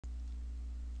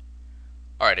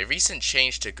Alright, a recent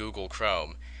change to Google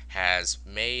Chrome has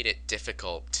made it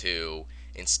difficult to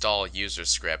install user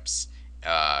scripts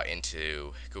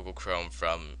into Google Chrome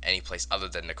from any place other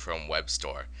than the Chrome Web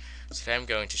Store. So today I'm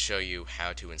going to show you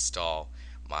how to install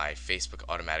my Facebook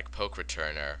Automatic Poke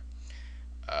Returner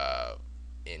uh,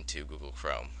 into Google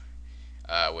Chrome.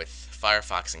 With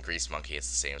Firefox and GreaseMonkey, it's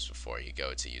the same as before. You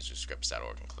go to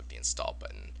userscripts.org and click the install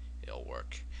button. It'll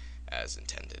work as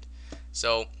intended.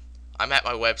 So I'm at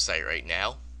my website right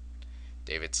now,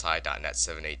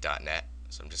 davidsci.net78.net.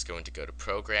 So I'm just going to go to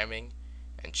Programming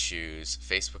and choose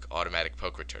Facebook Automatic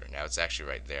Poke Returner. Now it's actually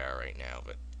right there right now,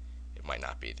 but it might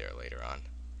not be there later on.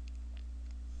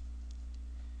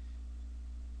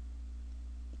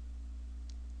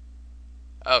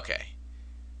 Okay,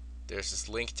 there's this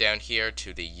link down here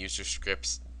to the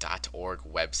userscripts.org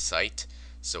website,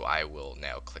 so I will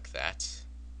now click that.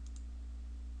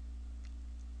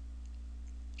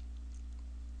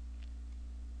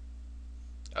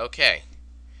 Okay,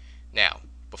 now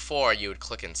before you would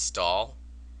click install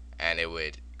and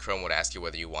Chrome would ask you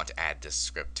whether you want to add this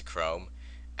script to Chrome,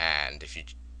 and if you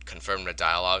confirm the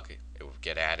dialog, it would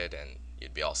get added and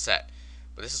you'd be all set.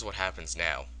 But this is what happens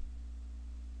now.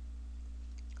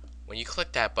 When you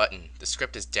click that button, the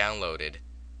script is downloaded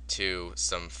to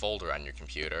some folder on your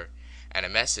computer, and a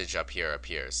message up here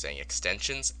appears saying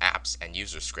extensions, apps, and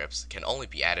user scripts can only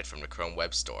be added from the Chrome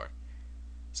Web Store.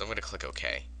 So I'm going to click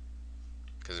OK,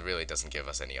 because it really doesn't give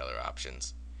us any other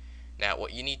options. Now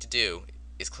what you need to do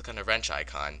is click on the wrench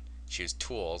icon, choose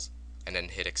Tools, and then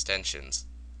hit Extensions.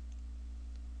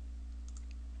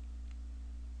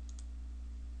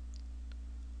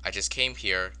 I just came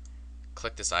here,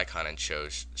 click this icon, and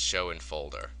chose Show in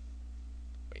Folder.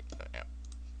 Wait, there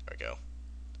we go.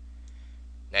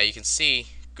 Now you can see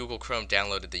Google Chrome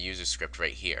downloaded the user script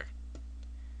right here.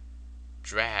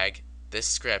 Drag this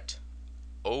script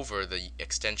over the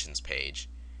extensions page,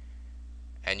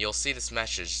 and you'll see this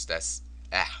message that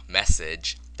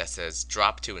says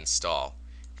drop to install.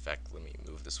 In fact, let me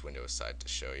move this window aside to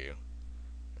show you.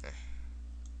 It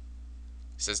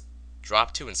says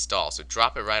drop to install, so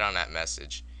drop it right on that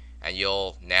message, and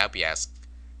you'll now be asked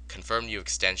confirm new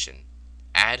extension.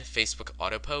 Add Facebook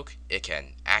AutoPoke. It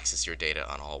can access your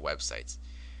data on all websites.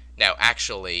 Now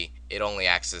actually it only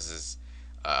accesses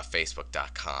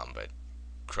facebook.com, but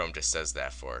Chrome just says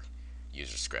that for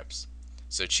user scripts.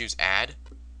 So choose add,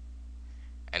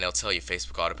 and it'll tell you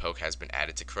Facebook AutoPoke has been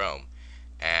added to Chrome.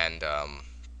 And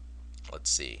let's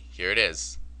see, here it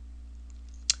is.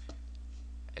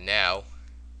 And now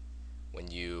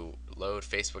when you load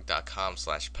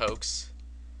facebook.com/pokes,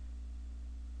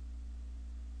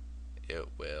 it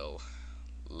will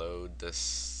load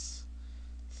this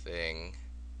thing.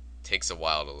 Takes a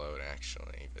while to load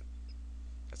actually, but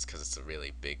that's because it's a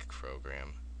really big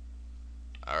program.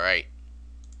 Alright,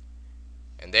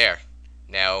 and there.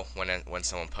 Now when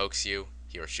someone pokes you,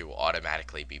 he or she will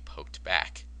automatically be poked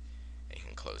back. And you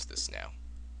can close this now.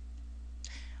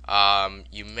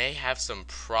 You may have some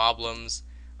problems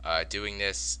doing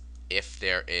this if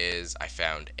there is, I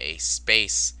found, a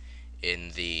space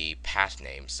in the path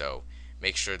name. So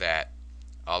make sure that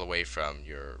all the way from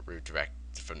your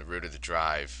from the root of the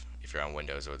drive, if you're on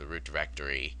Windows, or the root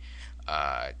directory,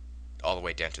 all the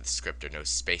way down to the script, there are no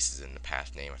spaces in the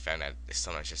path name. I found that it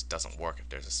sometimes just doesn't work if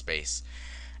there's a space.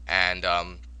 And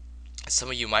some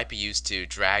of you might be used to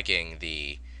dragging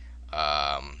the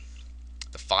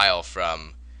file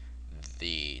from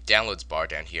the downloads bar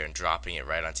down here and dropping it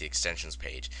right onto the extensions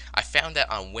page. I found that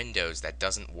on Windows that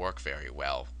doesn't work very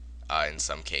well in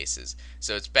some cases.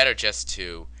 So it's better just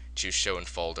to choose Show in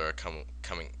Folder, come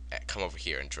over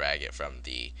here and drag it from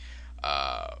the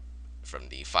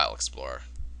File Explorer.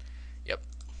 Yep.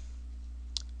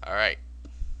 All right.